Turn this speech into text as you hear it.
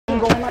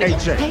going like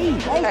AJ.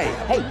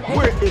 Hey.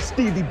 Where is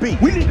Stevie B?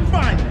 We need to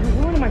find him. You're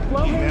ruining my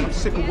flow, Man, I'm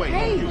sick of waiting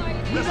on you.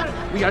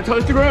 We gotta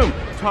toast the room.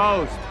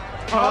 Toast.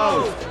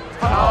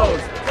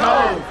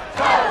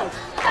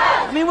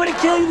 I mean, would it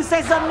kill you to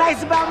say something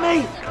nice about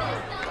me?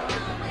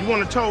 You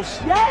want a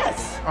toast?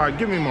 Yes. All right,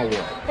 give me my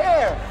water.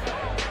 Here.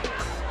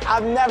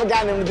 I've never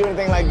gotten him to do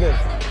anything like this.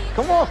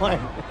 Come on.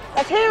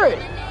 Let's hear it.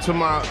 To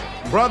my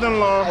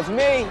brother-in-law. That's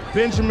me.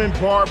 Benjamin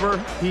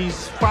Barber.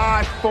 He's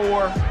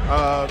 5'4",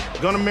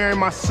 gonna marry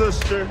my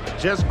sister,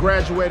 just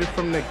graduated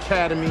from the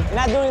academy. You're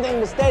not doing anything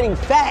but stating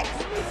facts.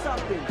 Say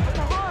something. What's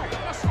the heart?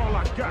 That's all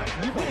I got.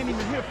 You ain't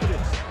even here for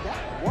this.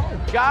 Whoa.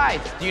 Guys,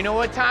 do you know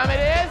what time it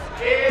is?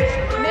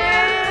 It's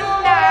midnight!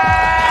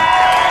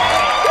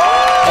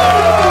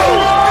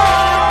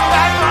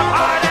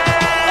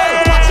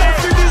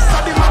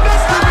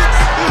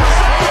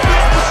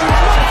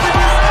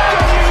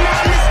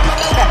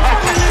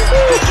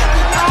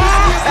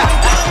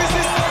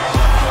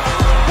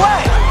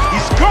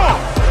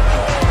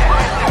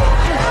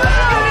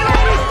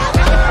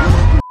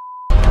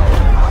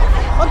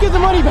 I'll give the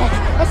money back,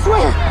 I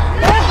swear.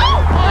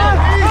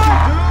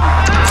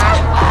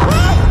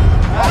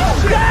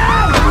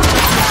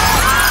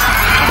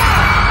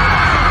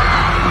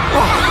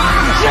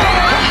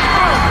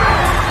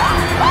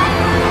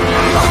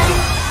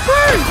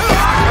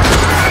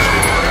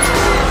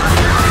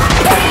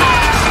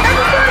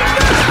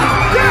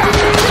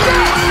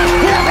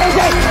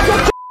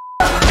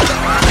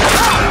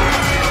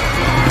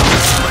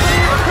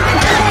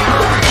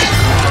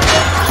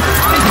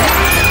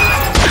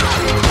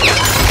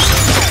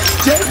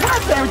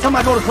 Every time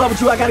I go to the club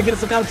with you, I gotta get in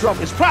some kind of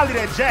trouble. It's probably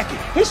that jacket.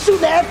 He's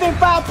shooting at FN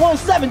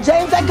 5.7,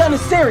 James. That gun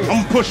is serious.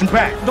 I'm pushing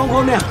back. Don't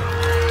go now.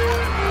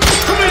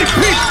 Too many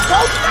people.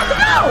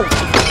 Go!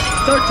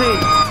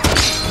 13,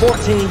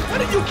 14.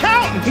 What are you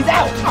counting? He's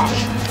out.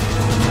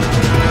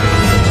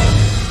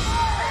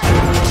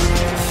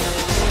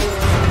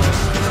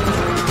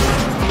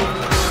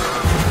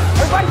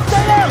 Everybody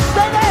stay down,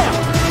 stay down.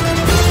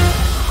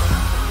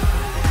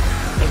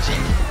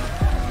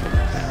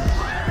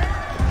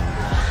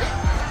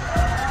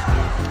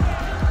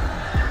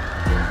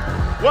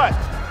 What?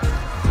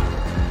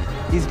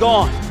 He's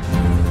gone.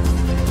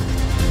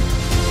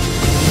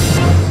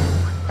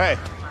 Hey,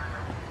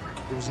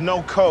 there was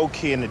no code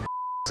key in the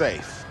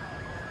safe.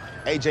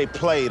 AJ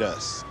played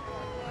us.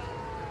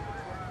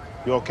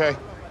 You okay?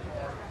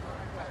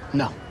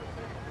 No.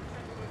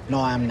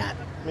 No, I'm not.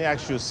 Let me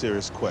ask you a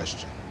serious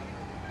question.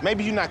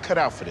 Maybe you're not cut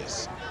out for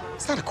this.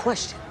 It's not a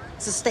question.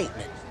 It's a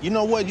statement. You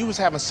know what? You was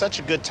having such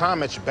a good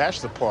time at your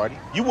bachelor party.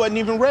 You wasn't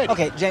even ready.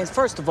 Okay, James,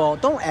 first of all,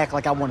 don't act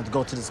like I wanted to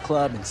go to this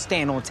club and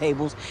stand on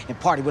tables and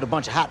party with a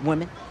bunch of hot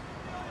women.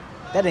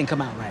 That didn't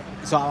come out right.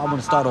 So I want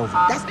to start over.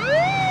 That's...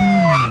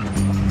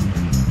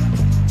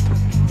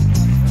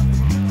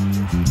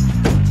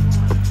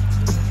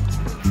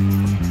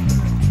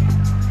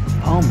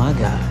 Oh, my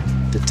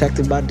God.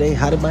 Detective by day,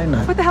 hottie by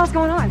night. What the hell's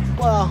going on?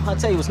 Well, I'll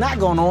tell you what's not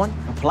going on.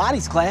 A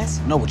Pilates class.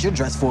 I know what you're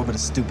dressed for, but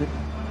it's stupid.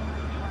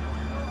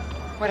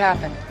 What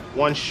happened?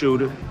 One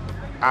shooter,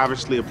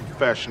 obviously a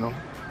professional,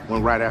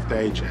 went right after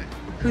AJ.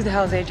 Who the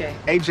hell is AJ?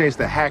 AJ's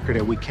the hacker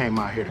that we came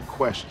out here to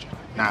question.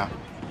 Now,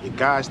 you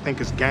guys think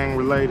it's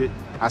gang-related?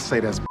 I say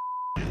that's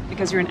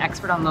Because you're an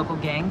expert on local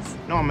gangs?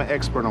 No, I'm an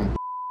expert on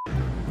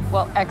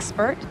Well,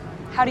 expert?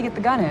 How'd he get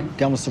the gun in?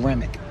 Gun was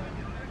ceramic.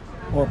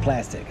 Or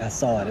plastic. I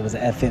saw it. It was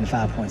an FN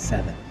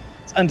 5.7.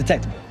 It's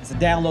undetectable. It's a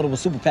downloadable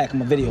super pack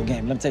of a video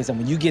game. Let me tell you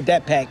something. When you get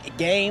that pack,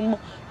 game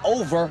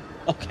over.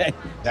 Okay.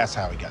 That's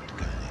how he got the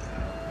gun.